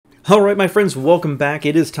Alright my friends, welcome back.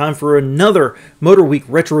 It is time for another Motorweek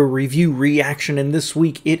Retro Review reaction, and this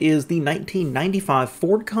week it is the 1995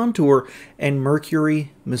 Ford Contour and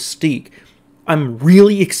Mercury Mystique. I'm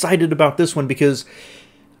really excited about this one because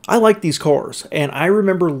I like these cars, and I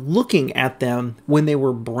remember looking at them when they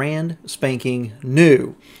were brand spanking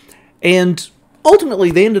new. And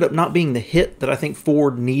ultimately they ended up not being the hit that I think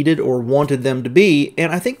Ford needed or wanted them to be,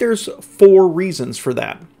 and I think there's 4 reasons for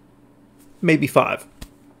that. Maybe 5.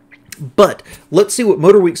 But let's see what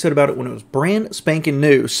Motorweek said about it when it was brand spanking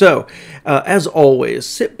new. So, as always,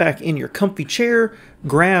 sit back in your comfy chair,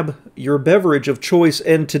 grab your beverage of choice,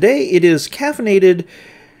 and today it is caffeinated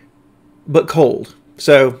but cold.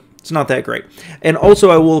 So, it's not that great. And also,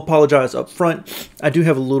 I will apologize up front. I do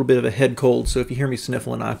have a little bit of a head cold, so if you hear me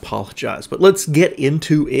sniffling, I apologize. But let's get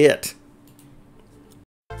into it.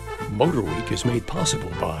 Motorweek is made possible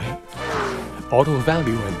by Auto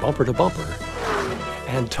Value and Bumper to Bumper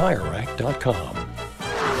and TireRack.com.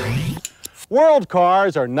 World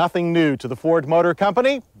cars are nothing new to the Ford Motor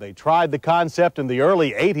Company. They tried the concept in the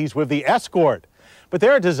early 80s with the Escort. But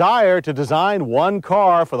their desire to design one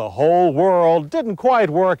car for the whole world didn't quite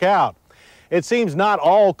work out. It seems not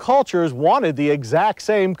all cultures wanted the exact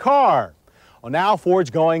same car. Well, now Ford's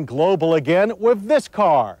going global again with this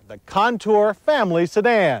car, the Contour family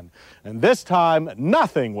sedan. And this time,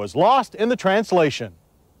 nothing was lost in the translation.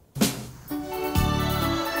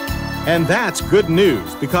 And that's good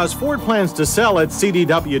news, because Ford plans to sell its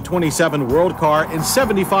CDW 27 World Car in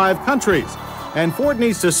 75 countries. And Ford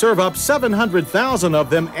needs to serve up 700,000 of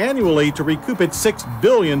them annually to recoup its $6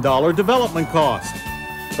 billion development cost.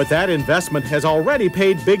 But that investment has already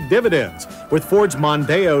paid big dividends, with Ford's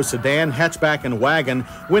Mondeo sedan, hatchback, and wagon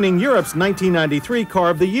winning Europe's 1993 Car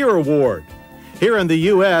of the Year award. Here in the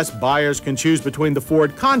U.S., buyers can choose between the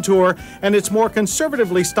Ford Contour and its more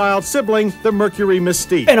conservatively styled sibling, the Mercury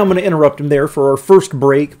Mystique. And I'm going to interrupt him there for our first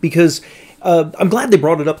break because I'm glad they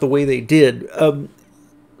brought it up the way they did.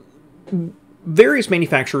 Various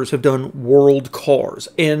manufacturers have done world cars,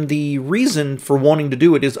 and the reason for wanting to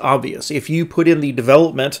do it is obvious. If you put in the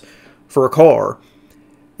development for a car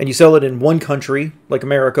and you sell it in one country, like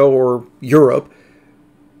America or Europe,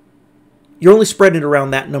 you're only spreading it around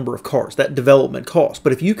that number of cars, that development cost.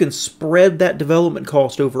 But if you can spread that development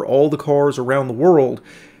cost over all the cars around the world,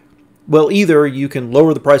 well, either you can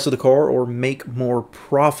lower the price of the car or make more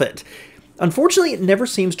profit. Unfortunately, it never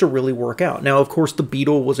seems to really work out. Now, of course, the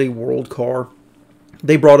Beetle was a world car.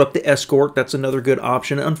 They brought up the Escort. That's another good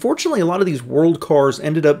option. Unfortunately, a lot of these world cars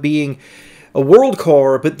ended up being a world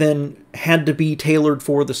car, but then had to be tailored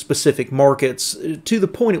for the specific markets, to the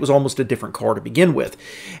point it was almost a different car to begin with.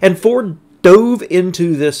 And Ford dove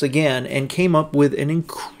into this again and came up with an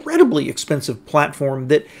incredibly expensive platform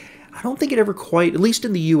that I don't think it ever quite, at least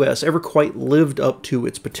in the US, ever quite lived up to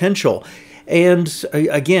its potential. And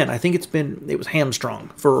again, I think it was hamstrung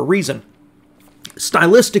for a reason.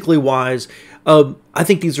 Stylistically wise, I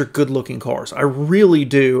think these are good-looking cars. I really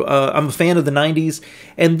do. I'm a fan of the 90s,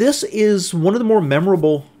 and this is one of the more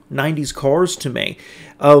memorable 90s cars to me.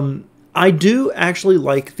 I do actually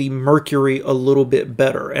like the Mercury a little bit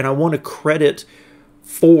better, and I want to credit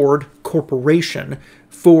Ford Corporation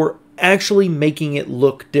for actually making it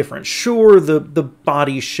look different. Sure, the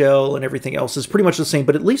body shell and everything else is pretty much the same,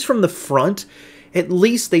 but at least from the front, at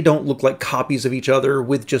least they don't look like copies of each other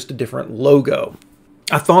with just a different logo.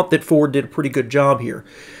 I thought that Ford did a pretty good job here.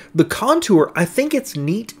 The Contour, I think it's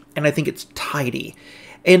neat, and I think it's tidy.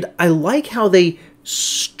 And I like how they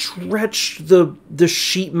stretch the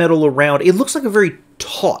sheet metal around. It looks like a very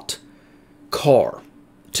taut car,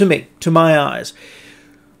 to me, to my eyes.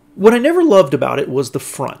 What I never loved about it was the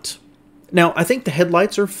front. Now, I think the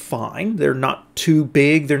headlights are fine. They're not too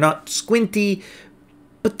big. They're not squinty.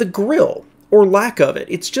 But the grille, or lack of it,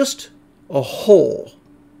 it's just a hole.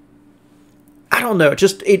 I don't know.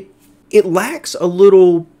 It lacks a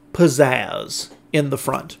little pizzazz in the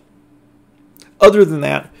front. Other than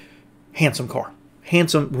that, handsome car.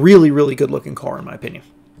 Handsome, really, really good-looking car, in my opinion.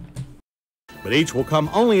 But each will come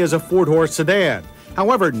only as a 4-door sedan.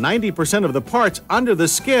 However, 90% of the parts under the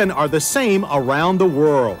skin are the same around the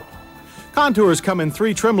world. Contours come in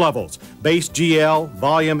 3 trim levels: Base GL,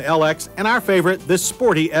 Volume LX, and our favorite, the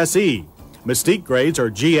Sporty SE. Mystique grades are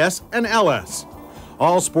GS and LS.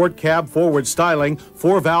 All sport cab forward styling,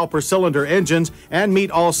 4-valve per cylinder engines, and meet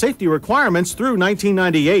all safety requirements through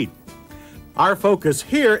 1998. Our focus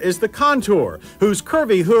here is the Contour, whose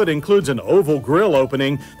curvy hood includes an oval grille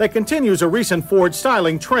opening that continues a recent Ford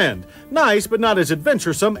styling trend. Nice, but not as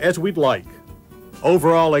adventuresome as we'd like.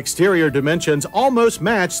 Overall exterior dimensions almost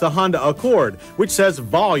match the Honda Accord, which says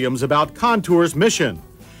volumes about Contour's mission.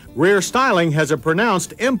 Rear styling has a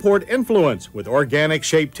pronounced import influence with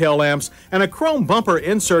organic-shaped tail lamps and a chrome bumper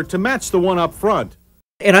insert to match the one up front.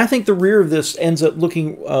 And I think the rear of this ends up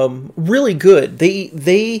looking really good.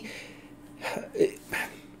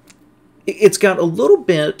 It's got a little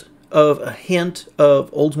bit of a hint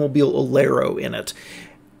of Oldsmobile Alero in it.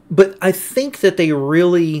 But I think that they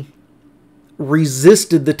really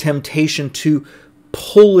resisted the temptation to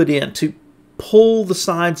pull it in, to pull the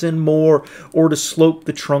sides in more, or to slope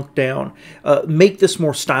the trunk down, make this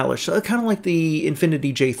more stylish, kind of like the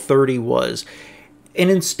Infiniti J30 was. And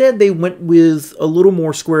instead, they went with a little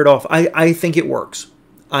more squared off. I think it works.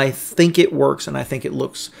 I think it works, and I think it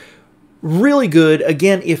looks really good,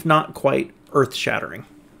 again, if not quite earth-shattering.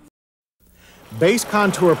 Base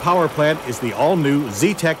Contour power plant is the all-new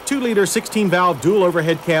Zetec 2-liter 16-valve dual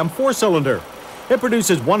overhead cam 4-cylinder. It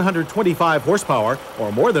produces 125 horsepower,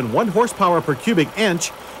 or more than 1 horsepower per cubic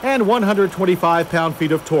inch, and 125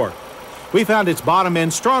 pound-feet of torque. We found its bottom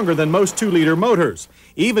end stronger than most 2-liter motors,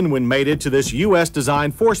 even when mated to this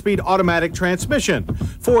U.S.-designed 4-speed automatic transmission,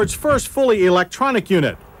 Ford's first fully electronic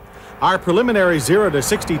unit. Our preliminary 0 to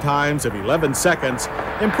 60 times of 11 seconds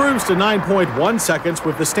improves to 9.1 seconds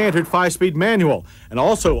with the standard 5-speed manual, and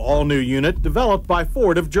also all-new unit developed by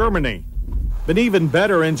Ford of Germany. But even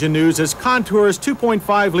better engine news is Contour's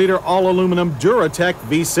 2.5-liter all-aluminum Duratec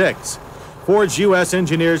V6. Ford's U.S.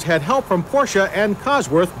 engineers had help from Porsche and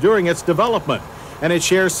Cosworth during its development, and it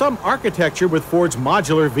shares some architecture with Ford's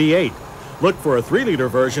modular V8. Look for a 3-liter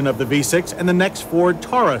version of the V6 in the next Ford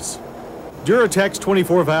Taurus. Duratec's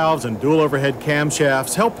 24 valves and dual overhead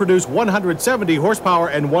camshafts help produce 170 horsepower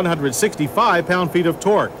and 165 pound-feet of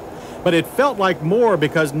torque. But it felt like more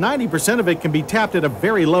because 90% of it can be tapped at a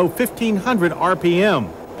very low 1,500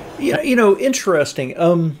 RPM. Yeah, you know, interesting.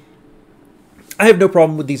 I have no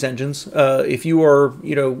problem with these engines. If you are,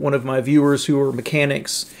 one of my viewers who are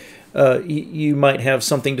mechanics, you might have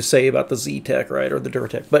something to say about the Zetec, right, or the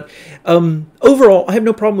Duratec. But overall, I have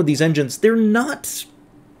no problem with these engines. They're not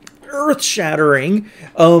earth-shattering.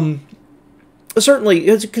 Certainly,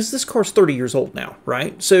 because this car's 30 years old now,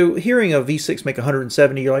 right? So hearing a V6 make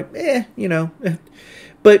 170, you're like,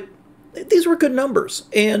 But these were good numbers.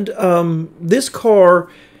 And this car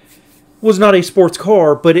was not a sports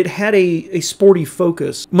car, but it had a sporty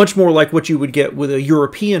focus, much more like what you would get with a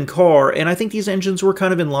European car, and I think these engines were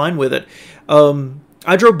kind of in line with it.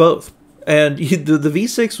 I drove both, and the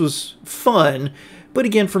V6 was fun, but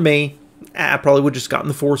again, for me, I probably would have just gotten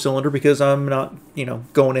the 4-cylinder because I'm not,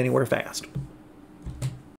 going anywhere fast.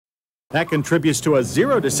 That contributes to a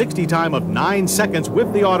 0 to 60 time of 9 seconds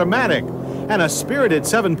with the automatic, and a spirited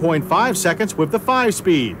 7.5 seconds with the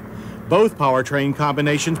 5-speed. Both powertrain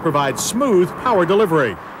combinations provide smooth power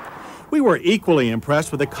delivery. We were equally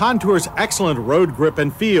impressed with the Contour's excellent road grip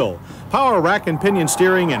and feel. Power rack and pinion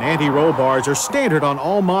steering and anti-roll bars are standard on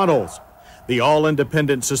all models. The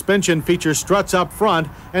all-independent suspension features struts up front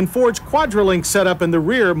and Ford's Quadrolink setup in the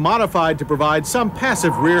rear modified to provide some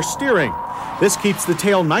passive rear steering. This keeps the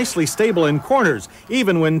tail nicely stable in corners,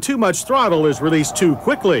 even when too much throttle is released too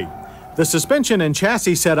quickly. The suspension and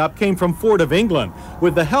chassis setup came from Ford of England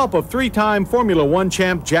with the help of 3-time Formula One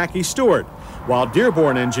champ Jackie Stewart, while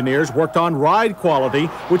Dearborn engineers worked on ride quality,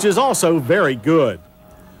 which is also very good.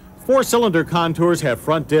 4-cylinder Contours have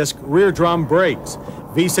front disc, rear drum brakes.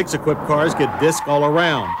 V6-equipped cars get disc all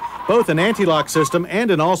around. Both an anti-lock system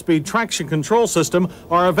and an all-speed traction control system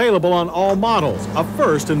are available on all models, a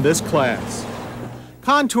first in this class.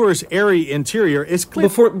 Contour's airy interior is clear.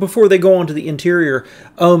 Before they go on to the interior,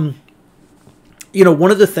 one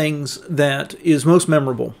of the things that is most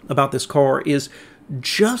memorable about this car is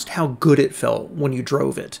just how good it felt when you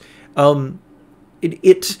drove it.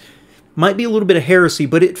 It might be a little bit of heresy,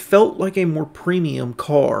 but it felt like a more premium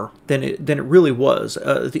car than it really was.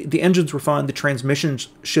 The engines were fine. The transmissions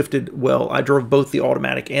shifted well. I drove both the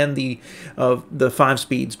automatic and the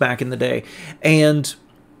 5-speeds back in the day, and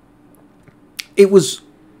it was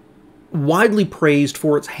widely praised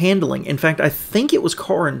for its handling. In fact, I think it was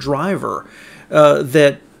Car and Driver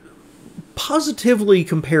that positively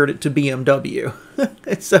compared it to BMW.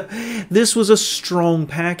 So this was a strong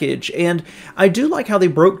package, and I do like how they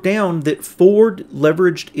broke down that Ford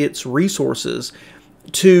leveraged its resources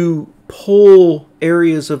to pull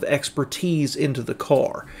areas of expertise into the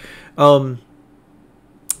car.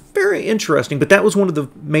 Very interesting, but that was one of the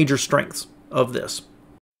major strengths of this.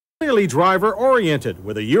 Clearly driver-oriented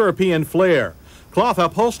with a European flair. Cloth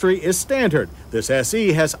upholstery is standard. This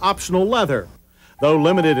SE has optional leather. Though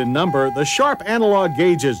limited in number, the sharp analog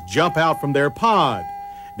gauges jump out from their pod.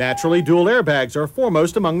 Naturally, dual airbags are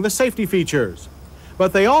foremost among the safety features.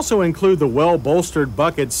 But they also include the well-bolstered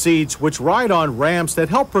bucket seats, which ride on ramps that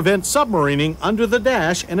help prevent submarining under the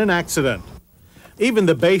dash in an accident. Even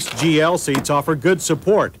the base GL seats offer good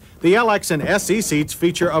support. The LX and SE seats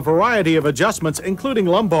feature a variety of adjustments, including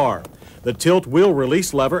lumbar. The tilt wheel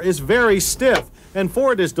release lever is very stiff, and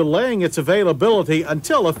Ford is delaying its availability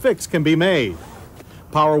until a fix can be made.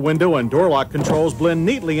 Power window and door lock controls blend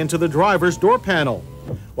neatly into the driver's door panel,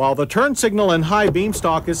 while the turn signal and high beam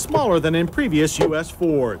stalk is smaller than in previous U.S.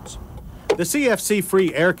 Fords. The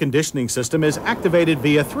CFC-free air conditioning system is activated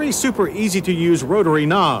via 3 super easy-to-use rotary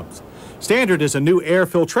knobs. Standard is a new air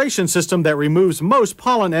filtration system that removes most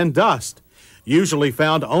pollen and dust. Usually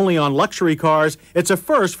found only on luxury cars, it's a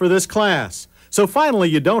first for this class. So finally,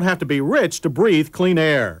 you don't have to be rich to breathe clean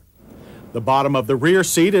air. The bottom of the rear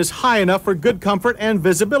seat is high enough for good comfort and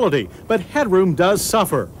visibility, but headroom does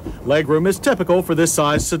suffer. Legroom is typical for this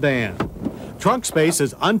size sedan. Trunk space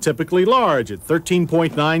is untypically large at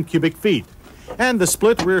 13.9 cubic feet. And the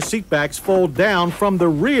split rear seat backs fold down from the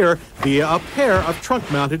rear via a pair of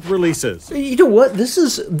trunk-mounted releases. You know what? This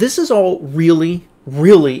is all really,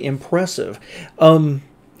 really impressive.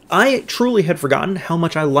 I truly had forgotten how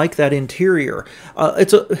much I like that interior.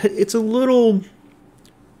 It's a little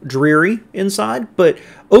dreary inside, but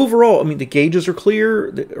overall, I mean, the gauges are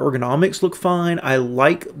clear, the ergonomics look fine. I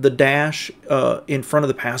like the dash in front of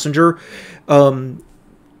the passenger.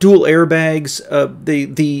 Dual airbags,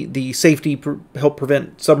 the safety help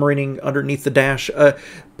prevent submarining underneath the dash.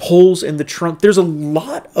 Poles in the trunk. There's a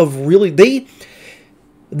lot of really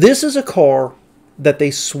this is a car that they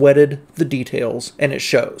sweated the details, and it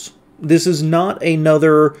shows. This is not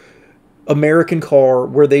another American car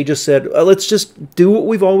where they just said, let's just do what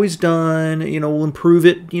we've always done, we'll improve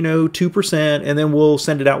it, 2%, and then we'll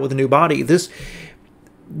send it out with a new body. This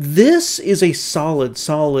is a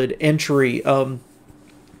solid entry.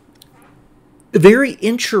 Very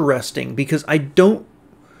interesting, because I don't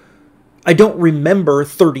remember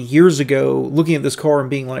 30 years ago looking at this car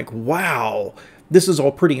and being like, wow, this is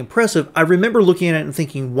all pretty impressive. I remember looking at it and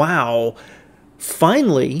thinking, wow,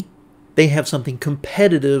 finally they have something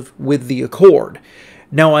competitive with the Accord.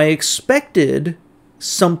 Now, I expected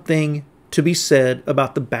something to be said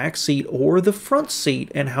about the back seat or the front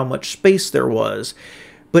seat and how much space there was,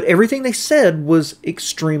 but everything they said was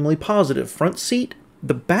extremely positive. Front seat,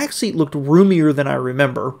 the back seat looked roomier than I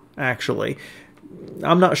remember, actually.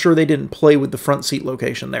 I'm not sure they didn't play with the front seat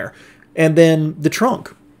location there. And then the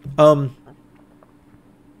trunk.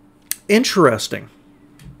 Interesting.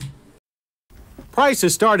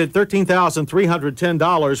 Prices start at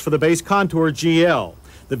 $13,310 for the base Contour GL.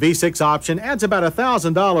 The V6 option adds about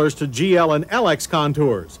 $1,000 to GL and LX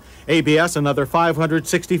Contours. ABS another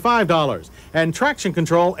 $565, and traction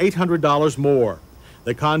control $800 more.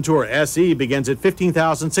 The Contour SE begins at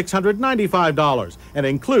 $15,695 and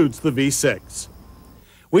includes the V6.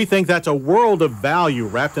 We think that's a world of value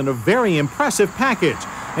wrapped in a very impressive package.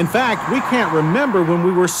 In fact, we can't remember when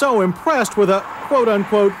we were so impressed with a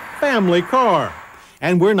quote-unquote family car.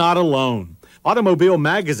 And we're not alone. Automobile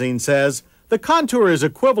Magazine says, the Contour is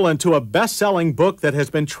equivalent to a best-selling book that has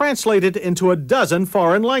been translated into a dozen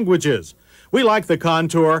foreign languages. We like the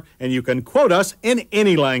Contour, and you can quote us in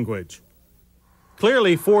any language.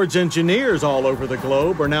 Clearly, Ford's engineers all over the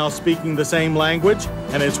globe are now speaking the same language,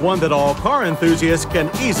 and it's one that all car enthusiasts can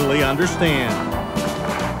easily understand.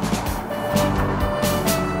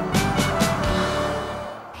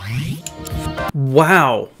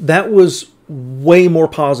 Wow, that was way more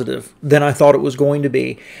positive than I thought it was going to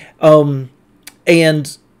be.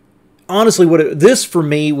 And honestly, this for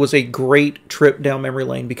me was a great trip down memory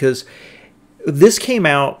lane, because this came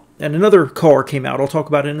out and another car came out. I'll talk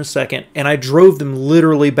about it in a second. And I drove them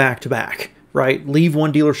literally back to back, right? Leave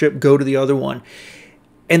one dealership, go to the other one.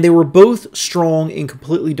 And they were both strong in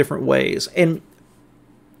completely different ways. And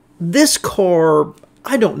this car,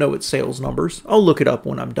 I don't know its sales numbers. I'll look it up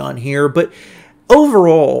when I'm done here. But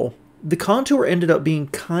overall, the Contour ended up being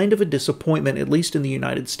kind of a disappointment, at least in the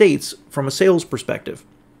United States, from a sales perspective.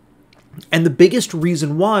 And the biggest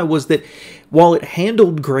reason why was that while it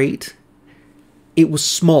handled great, it was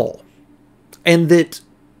small. And that,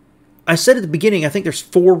 I said at the beginning, I think there's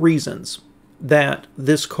 4 reasons that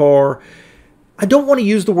this car, I don't want to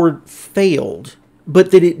use the word failed,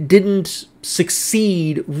 but that it didn't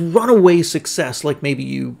succeed, runaway success like maybe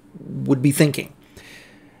you would be thinking.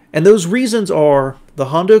 And those reasons are the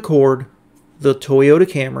Honda Accord, the Toyota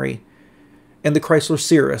Camry, and the Chrysler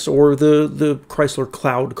Cirrus, or the Chrysler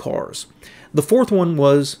Cloud cars. The 4th one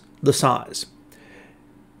was the size.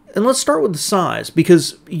 And let's start with the size,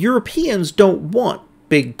 because Europeans don't want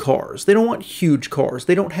big cars. They don't want huge cars.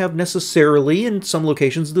 They don't have necessarily, in some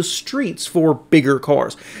locations, the streets for bigger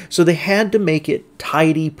cars. So they had to make it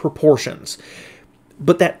tidy proportions.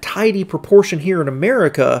 But that tidy proportion here in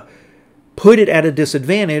America put it at a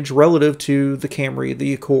disadvantage relative to the Camry,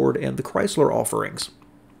 the Accord, and the Chrysler offerings.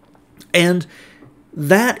 And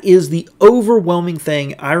that is the overwhelming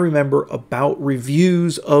thing I remember about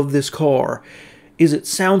reviews of this car. Is it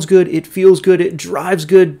sounds good, it feels good, it drives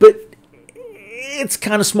good, but it's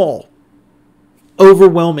kind of small.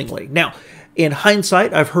 Overwhelmingly. Now, in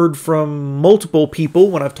hindsight, I've heard from multiple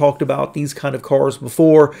people when I've talked about these kind of cars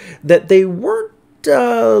before that they weren't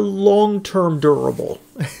long-term durable.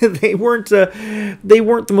 they weren't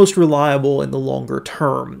the most reliable in the longer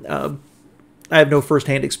term. I have no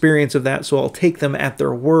first-hand experience of that, so I'll take them at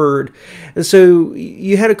their word. So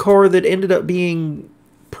you had a car that ended up being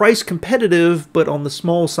price competitive, but on the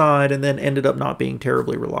small side, and then ended up not being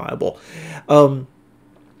terribly reliable.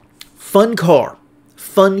 Fun car.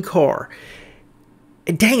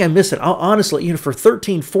 And dang, I miss it. Honestly, for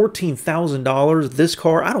 $13,000, $14,000, this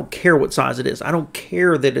car, I don't care what size it is. I don't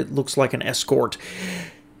care that it looks like an Escort.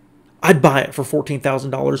 I'd buy it for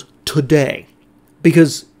 $14,000 today.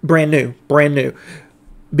 Because brand new.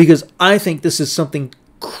 Because I think this is something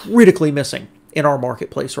critically missing in our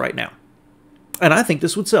marketplace right now. And I think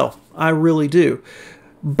this would sell. I really do.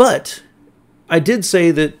 But I did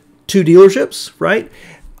say that 2 dealerships, right?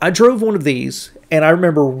 I drove one of these, and I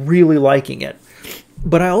remember really liking it.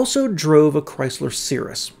 But I also drove a Chrysler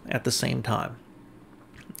Cirrus at the same time.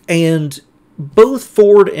 And both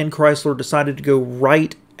Ford and Chrysler decided to go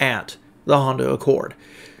right at the Honda Accord.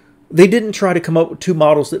 They didn't try to come up with 2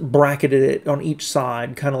 models that bracketed it on each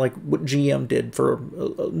side, kind of like what GM did for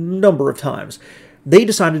a number of times. They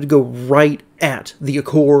decided to go right at the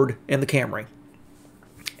Accord and the Camry.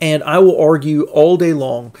 And I will argue all day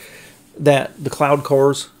long that the Cloud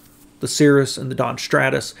cars, the Cirrus and the Dodge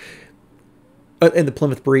Stratus, and the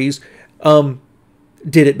Plymouth Breeze,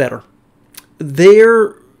 did it better.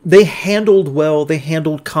 They handled well, they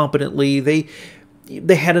handled competently, they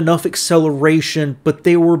had enough acceleration, but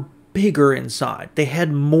they were bigger inside. They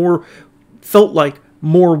had more, felt like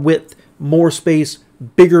more width, more space,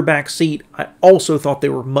 bigger back seat. I also thought they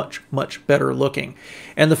were much, much better looking.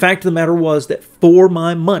 And the fact of the matter was that for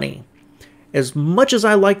my money, as much as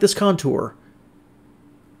I like this Contour,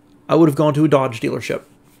 I would have gone to a Dodge dealership.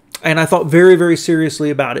 And I thought very, very seriously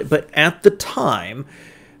about it. But at the time,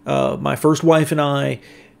 my first wife and I,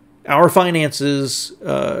 our finances,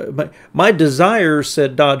 my desires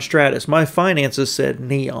said Dodge Stratus. My finances said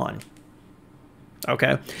Neon.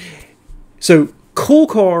 Okay? So, cool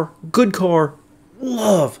car, good car,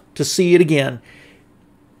 love to see it again.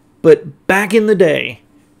 But back in the day,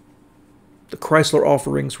 the Chrysler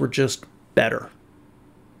offerings were just better.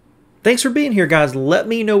 Thanks for being here, guys. Let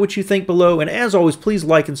me know what you think below. And as always, please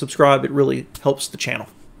like and subscribe. It really helps the channel.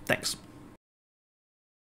 Thanks.